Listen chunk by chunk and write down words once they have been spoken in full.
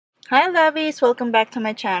Hi lovies, welcome back to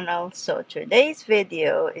my channel. So today's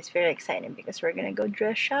video is very exciting because we're gonna go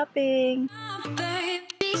dress shopping.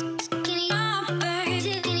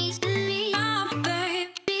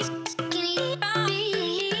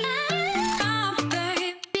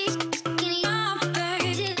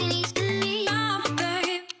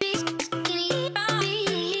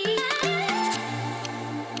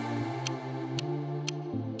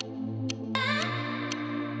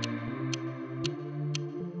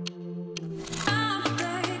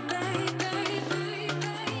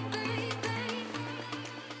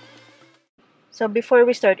 So before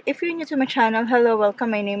we start, if you're new to my channel, hello,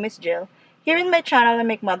 welcome, my name is Jill. Here in my channel, I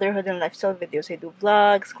make motherhood and lifestyle videos. I do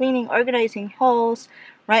vlogs, cleaning, organizing, hauls.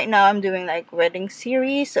 Right now, I'm doing like wedding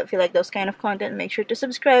series. So if you like those kind of content, make sure to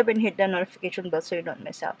subscribe and hit the notification bell so you don't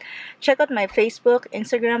miss out. Check out my Facebook,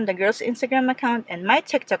 Instagram, the girls' Instagram account, and my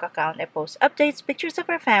TikTok account. I post updates, pictures of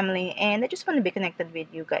our family, and I just want to be connected with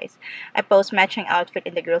you guys. I post matching outfit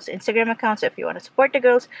in the girls' Instagram account. So if you want to support the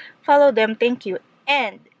girls, follow them. Thank you.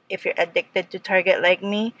 And if you're addicted to Target like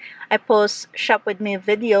me, I post shop with me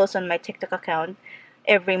videos on my TikTok account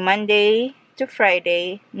every Monday to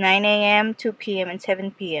Friday, 9 a.m., 2 p.m., and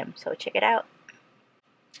 7 p.m. So check it out.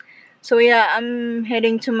 So yeah, I'm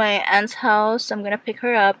heading to my aunt's house. I'm gonna pick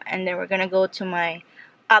her up, and then we're gonna go to my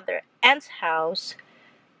other aunt's house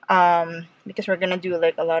because we're gonna do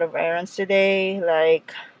like a lot of errands today.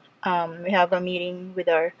 Like we have a meeting with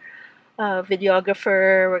our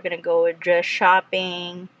videographer. We're gonna go dress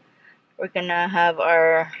shopping. We're gonna have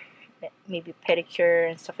our maybe pedicure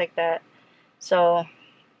and stuff like that. So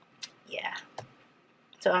yeah,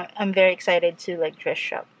 so I'm very excited to like dress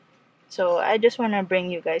shop. So I just want to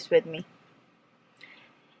bring you guys with me.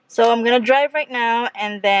 So I'm gonna drive right now,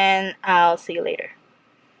 and then I'll see you later.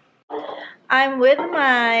 I'm with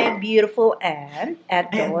my beautiful Aunt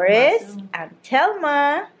Doris, Aunt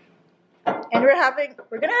Telma, and we're gonna have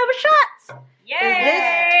a shot.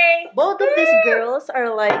 Yay! Both of these girls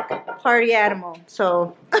are like party animal.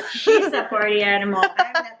 So She's a party animal.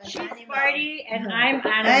 I'm not an She's animal. party and I'm I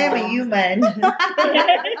animal. am a human.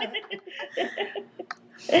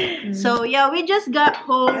 So yeah, we just got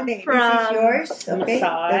home Okay, from this is yours. Okay.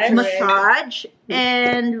 Massage. That's massage,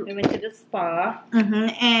 and We went to the spa.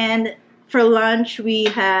 and for lunch we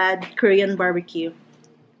had Korean barbecue.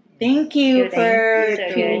 Thank you Thank for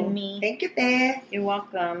you. treating me. Thank you, Te. You're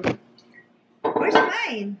welcome. Where's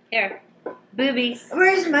mine? Here. Boobies.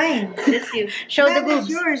 Where's mine? This you. Show the That's boobs.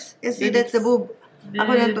 yours. See, that's the boob.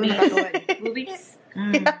 Ako lang itong nakatuwan. Boobies.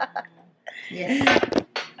 Yes.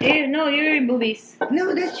 Eh, no, you're boobies.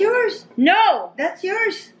 No, that's yours. No! That's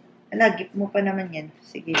yours. Lagip mo pa naman yan.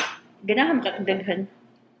 Sige. Ganahan makakagdaghan.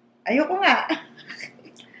 Ayoko nga.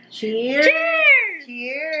 Cheers!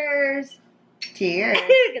 Cheers. Cheers.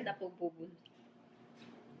 Ganda po bubul.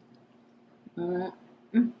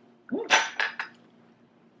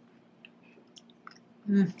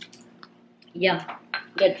 Yum.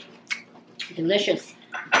 Good. Delicious.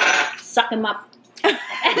 Suck them up.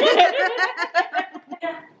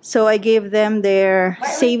 So I gave them their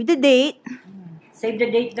save the date Save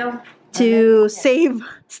the date though. to save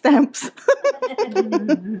stamps.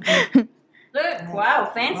 Look,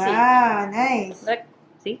 wow, fancy. Wow, nice. Look,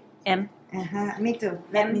 see? M. Me too.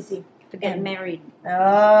 Let me see. To get married.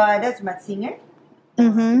 Oh, that's Matt Singer? To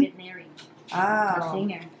Mm-hmm. get married. Oh.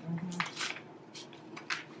 Singer.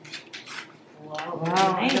 Wow,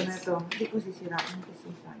 Wow, nice. ano na to? Hindi ko sisiraan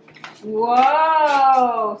kasi sa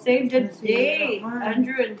Whoa! Save the Let's see, date. one.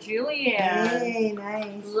 Andrew and Julian. Hey,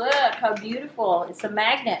 nice. Look how beautiful. It's a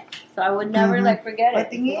magnet. So I would never like forget it.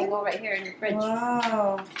 Patingin. It'll go right here in the fridge.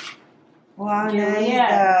 Wow. Wow, Juliet. nice,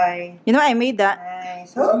 Day. You know, I made that.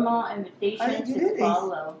 Nice. Oh, Formal How invitation did you to do this?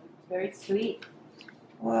 follow. Very sweet.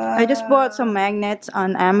 wow. I just bought some magnets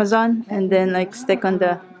on Amazon and then like stick on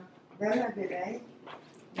the. Very good, right?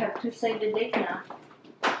 You have to save the date now.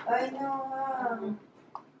 I know.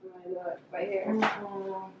 Oh my God, right here.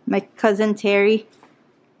 Oh. My cousin Terry.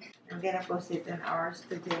 I'm gonna post it in ours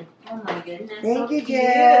today. Oh my goodness. Thank so you, cute.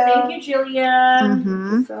 Jill. Thank you, Jillian. Thank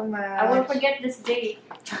Mm-hmm. you so much. I won't forget this date.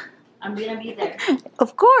 I'm gonna be there.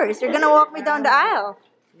 Of course, you're gonna walk me down the aisle,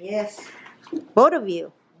 Yes. both of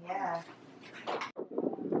you. Yeah.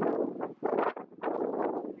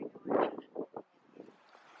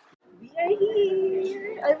 We are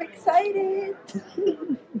here. I'm excited.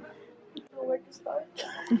 Where to start?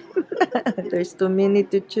 There's too many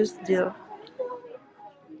to choose, Jill.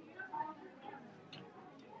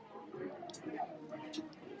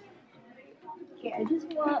 Okay, I just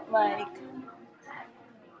want like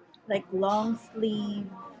long sleeve,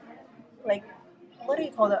 like what do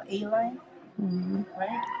you call that? A-line,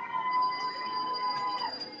 right?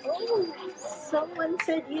 Oh, Someone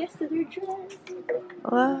said yes to their dress.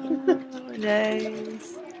 Wow,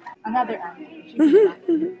 nice. Another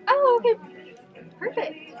animal. Oh, okay.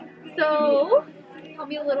 Perfect. So, tell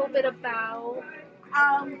me a little bit about.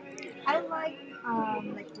 I like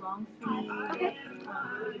long sleeve. Okay.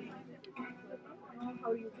 How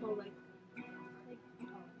do you call baby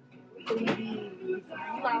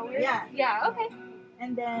Flowers. Yeah. Yeah. Okay.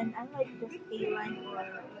 And then I like just A-line or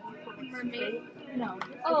Mermaid. No.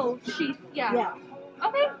 Oh, sheath. Yeah. Yeah.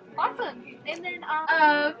 Okay. Awesome. And then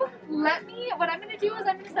let me. What I'm gonna do is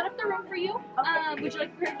I'm gonna set up the room for you. Would you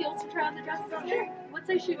like a pair of heels to try on the dress? Sure. What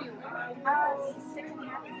size shoe do you wear?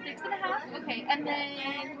 6.5. 6.5. Okay. And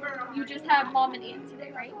then you just have mom and aunt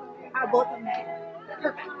today, right? Both of them.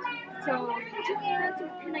 Perfect. So, 2 aunts.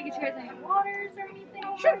 Can I get you guys any waters or anything?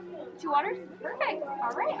 Sure. 2 waters? Perfect.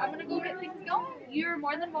 All right. I'm going to go get things going. You're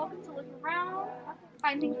more than welcome to look around,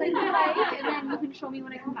 find things that you like, and then you can show me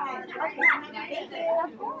when I come back. Okay.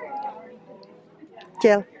 Of course.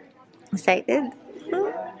 Jill, excited?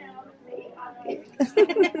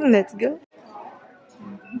 Let's go.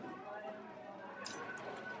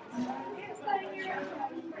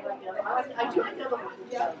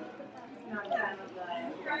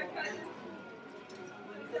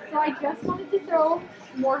 So I just wanted to throw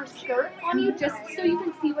more skirt on you just so you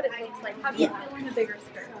can see what it looks like. How do you feel in a bigger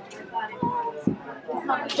skirt? It's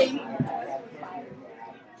not the same.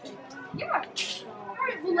 Yeah. All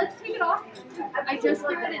right. Well, let's take it off. I just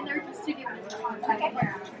threw it in there just to give it a try.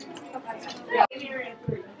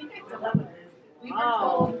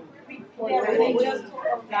 Oh.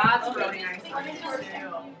 That's really nice.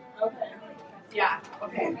 Okay. Yeah.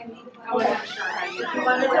 Okay. I wasn't sure how you. How are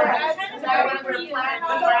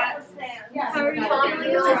you?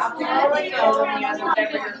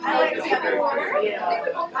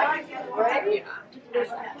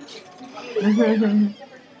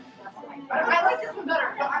 I like this one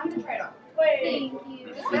better, but I'm gonna try it on. Thank you.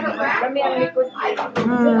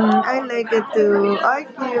 I like it too. Ay,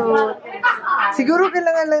 cute. Siguro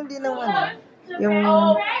kailangan lang din ng yung...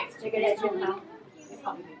 Oh,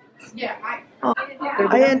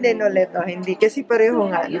 ayan din ulit. Oh, hindi. Kasi pareho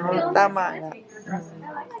nga. No? Tama nga.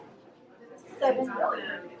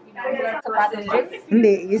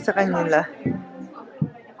 Hindi, isa sa kanila.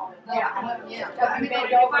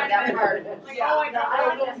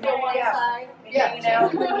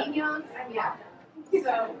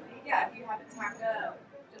 So, yeah, if you have it tacked up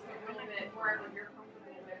just a little bit wherever you're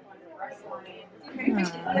comfortable with on your breast line.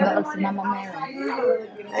 Bakit si Mama Mary?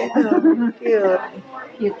 I know. Cute.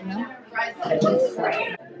 Cute, no? I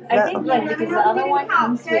think because the other one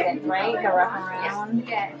comes with it, right? The wraparound.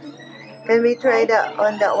 Yes. Can we try that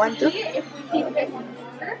on that one too? If we keep this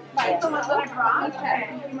I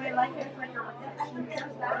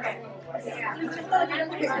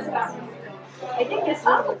think this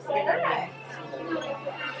one looks good.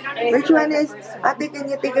 Which one is... Ate, can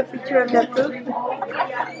you take a picture of that too?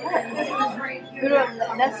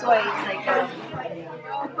 That's why it's like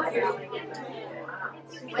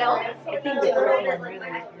I think the early one really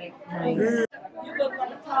nice.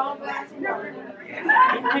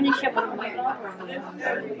 Ano siya pag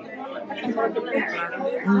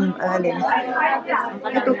Alin.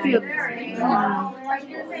 Ito cute.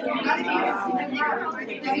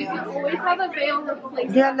 always have a veil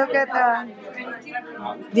replacement. Yeah, look at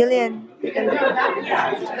Jillian. Take a look.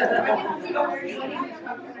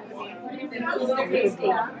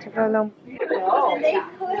 Tsaka lang.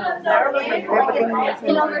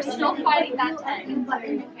 You know, we're still fighting that time. And I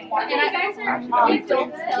guys are, we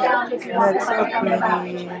don't sell. That's so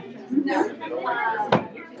pretty.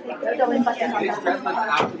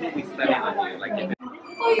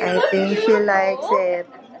 I think she likes it.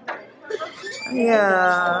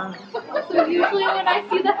 Yeah. So usually when I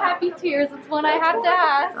see the happy tears, it's when I have to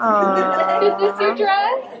ask, Aww. is this your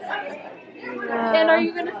dress? And are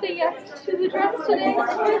you going to say yes to the dress today?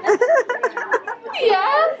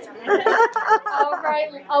 Yes?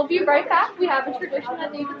 Alright, I'll be right back. We have a tradition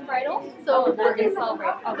at David's Bridal, so we're going to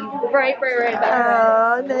celebrate. I'll be right back.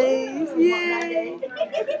 Oh, nice. Yay.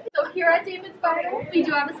 So here at David's Bridal, we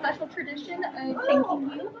do have a special tradition of thanking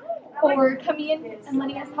you for coming in and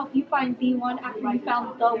letting us help you find the one after you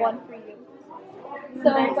found the one for you.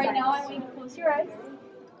 So right now I want you to close your eyes.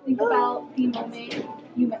 Think about the moment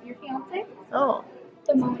you met your fiance, Oh.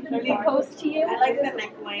 the moment he proposed to you,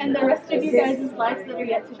 and the rest of your guys' lives that are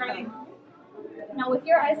yet to come. Now with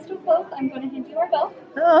your eyes still closed, I'm going to hand you our bell.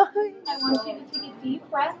 Oh. I want you to take a deep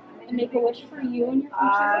breath and make a wish for you and your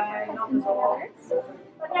future husband's daughters.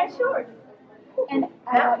 Yeah, sure. And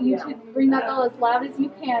I want you to ring that bell as loud as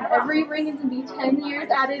you can. Every ring is going to be 10 years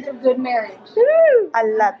added of good marriage. A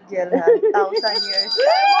lot, Jill, ha? 1,000 years.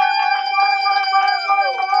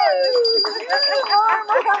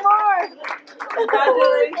 More.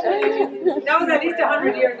 Congratulations. That was at least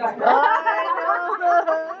 100 years ago.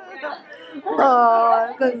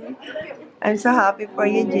 Oh, I'm so happy for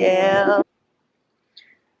you, Jill.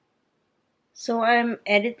 So I'm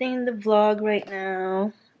editing the vlog right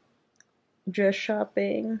now, dress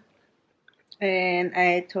shopping, and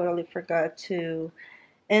I totally forgot to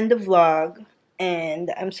end the vlog.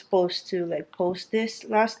 And I'm supposed to like post this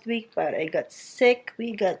last week, but I got sick.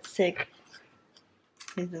 We got sick.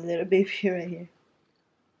 There's a little baby right here.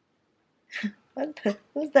 What the?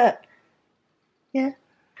 Who's that? Yeah.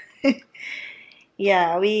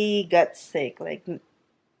 Yeah, we got sick, like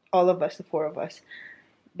all of us, the four of us.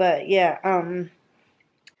 But yeah,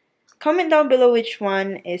 comment down below which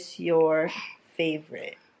one is your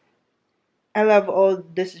favorite. I love all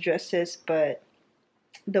these dresses, but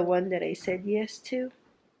the one that I said yes to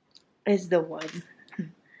is the one.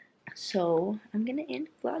 So I'm gonna end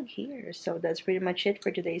the vlog here. So that's pretty much it for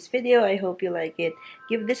today's video. I hope you like it.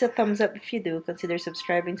 Give this a thumbs up if you do. Consider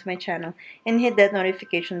subscribing to my channel and hit that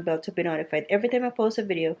notification bell to be notified every time I post a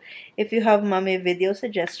video. If you have mommy video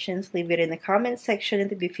suggestions, leave it in the comment section and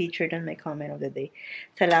to be featured on my comment of the day.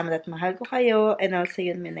 Salamat at mahal ko kayo, and I'll see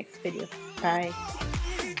you in my next video. Bye!